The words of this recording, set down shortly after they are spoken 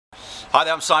Hi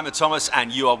there, I'm Simon Thomas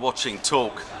and you are watching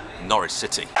Talk Norwich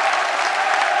City.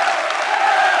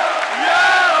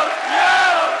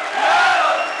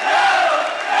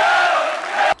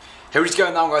 Here is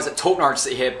going down, guys, at Talk Norwich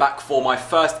City here, back for my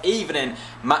first evening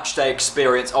match day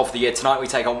experience of the year. Tonight we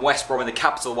take on West Brom in the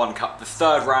Capital One Cup, the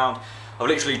third round. I've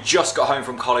literally just got home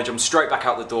from college. I'm straight back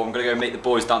out the door. I'm going to go meet the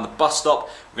boys down the bus stop.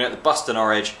 We're going to get the bus to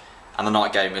Norwich and the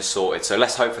night game is sorted. So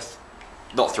let's hope for,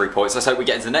 not 3 points, let's hope we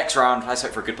get into the next round. Let's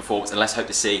hope for a good performance and let's hope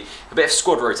to see a bit of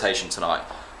squad rotation tonight.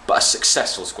 But a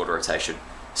successful squad rotation.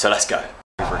 So let's go.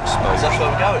 That's where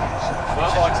we're going.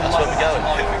 That's where we're going.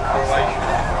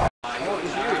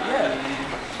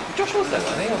 Josh was there,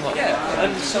 wasn't he? I'm like, yeah.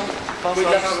 And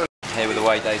Here with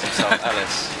away days himself,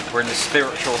 Ellis. We're in the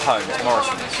spiritual home to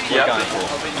Morrison's. What are you going for?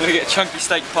 We're going to get a chunky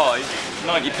steak pie,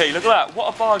 90p. Look at that,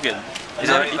 what a bargain. Is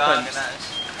it 90 pence?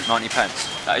 90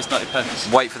 pence. That is 90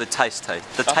 pence. Wait for the taste test.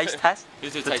 The taste test?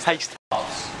 Here's The taste.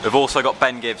 We've also got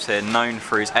Ben Gibbs here, known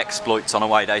for his exploits on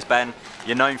away days. Ben,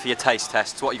 you're known for your taste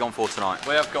tests. What are you going for tonight?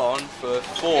 We have gone for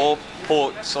 4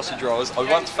 pork sausage rolls. I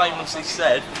once famously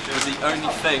said it was the only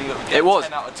thing that would get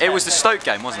 10 out of 10. It was the Stoke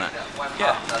game, wasn't it?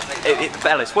 Yeah.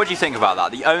 Ellis, what do you think about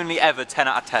that? The only ever 10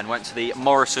 out of 10 went to the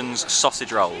Morrison's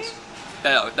sausage rolls.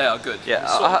 They are good. Yeah,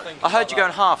 I heard you go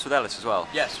in halves with Ellis as well.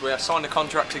 Yes, we have signed a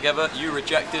contract together. You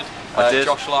rejected. I did.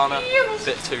 Josh Lana, a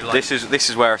bit too late. This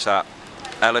is where it's at.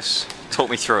 Ellis, talk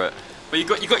me through it. Well, you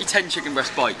got your 10 chicken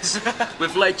breast bites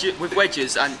with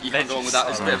wedges, and you can't go on with that.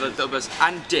 It's a bit of a double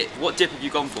and dip. What dip have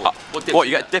you gone for? What,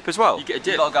 you get a dip as well? You get a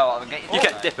dip. You gotta go out and get your You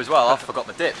get dip as well. I forgot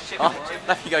my dip.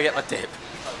 Let me go get my dip.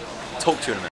 Talk to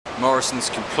you in a minute.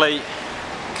 Morrison's complete.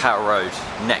 Cattle Road.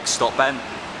 Next stop, Ben.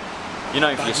 You're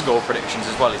known for your score predictions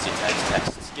as well as your taste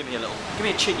tests. Give me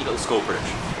a cheeky little score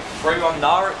prediction. 3-1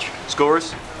 Norwich.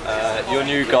 Scorers? Your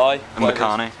new guy. And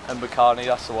McCartney. And McCartney,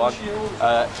 that's the one.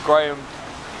 Graham.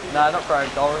 No, not Graham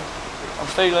Doran. I'm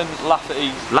feeling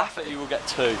Lafferty will get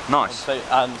 2. Nice.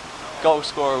 And goal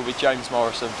scorer will be James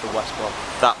Morrison for West Brom.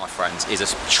 That, my friends, is a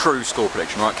true score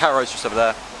prediction, right? Cattle Road's just over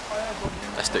there.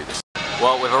 Let's do this.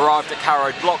 Well, we've arrived at Cattle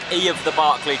Road, Block E of the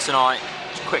Barclay tonight.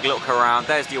 Just a quick look around.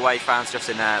 There's the away fans just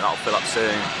in there. That'll fill up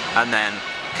soon. And then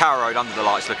Cattle Road under the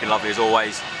lights, looking lovely as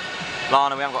always.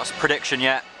 Lana, we haven't got a prediction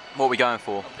yet. What are we going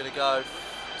for? I'm gonna go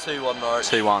 2-1 Norwich.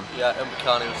 2-1. Yeah, and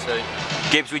McCartney with 2.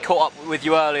 Gibbs, we caught up with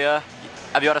you earlier.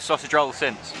 Have you had a sausage roll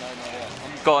since? No.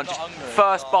 Go on, just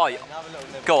first bite.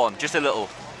 Go on, just a little.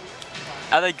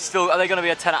 Are they going to be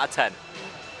a 10 out of 10?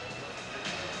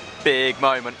 Big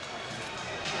moment.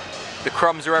 The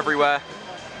crumbs are everywhere.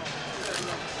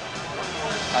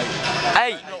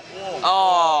 8.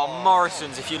 Oh,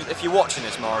 Morrison's. If you're watching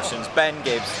this, Morrison's, Ben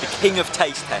Gibbs, the king of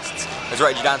taste tests, has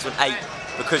rated you down to an 8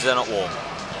 because they're not warm.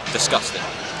 Disgusting.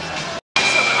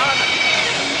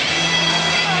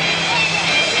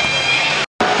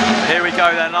 Here we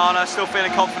go then, Lana, still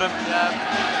feeling confident? Yeah,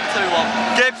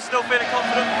 2-1. Gibbs, still feeling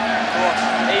confident? Of course.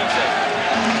 Easy.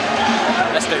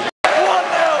 Let's do it. 1-0,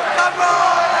 come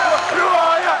on! Who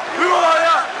are ya? Who are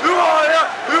ya? Who are ya?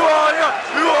 Who are ya?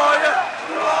 Who are ya?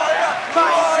 Who are ya?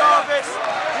 Matty Jarvis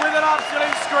with an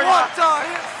absolute screamer. What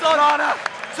time? Lana,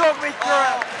 talk me through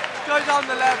it. Goes on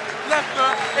the left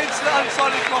foot, into the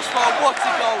unsolid crossbar. What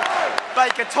a goal.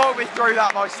 Baker, talk me through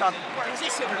that, my son.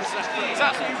 He's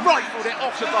absolutely rifled it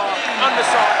off the bar,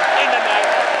 underside, in the net.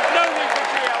 No room for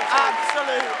GLT.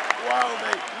 Absolute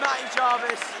worldie. Matty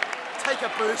Jarvis, take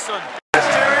a boost on.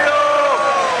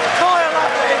 Kyle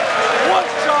Laffy, 1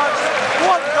 chance,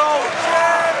 1 goal.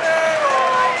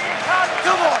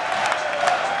 Come on.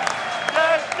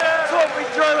 Talk me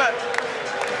through it.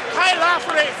 Kyle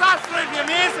Lafferty, it's absolutely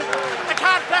amazing. I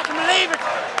can't fucking believe it.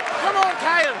 Come on,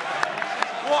 Kyle.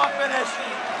 What a finish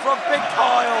from Big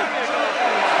Kyle.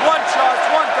 1 chance,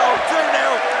 1 goal,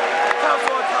 2-0.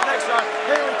 Council will come next round.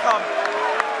 Here we come.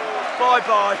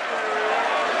 Bye-bye.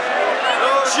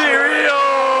 Cheerio!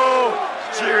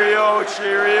 Cheerio,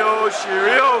 cheerio,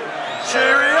 cheerio,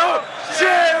 cheerio,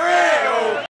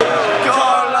 cheerio!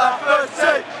 Kyle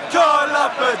Lafferty, Kyle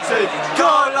Lafferty,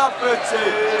 Kyle Lafferty.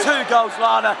 2 goals,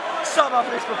 Lana. Sum up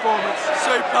his performance.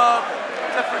 Superb.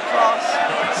 Different class.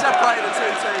 Separated the 2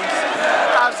 teams.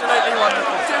 Absolutely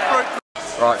wonderful. Different.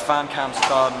 Right, fan cam's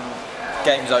done.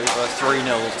 Game's over.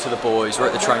 3-0 to the boys. We're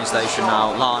at the train station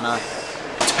now. Lana,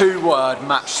 2-word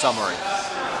match summary.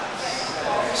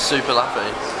 Super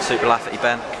Laffy. Super Lafferty,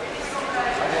 Ben.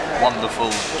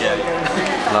 Wonderful game.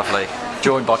 Lovely.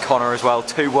 Joined by Connor as well.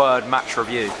 2-word match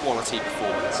review. Quality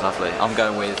performance. Lovely. I'm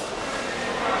going with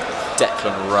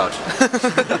Declan Rudd.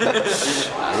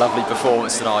 Lovely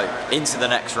performance tonight. Into the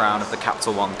next round of the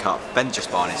Capital One Cup. Ben's just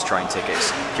buying his train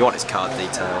tickets. If you want his card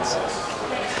details,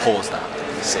 pause that.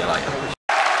 See you later.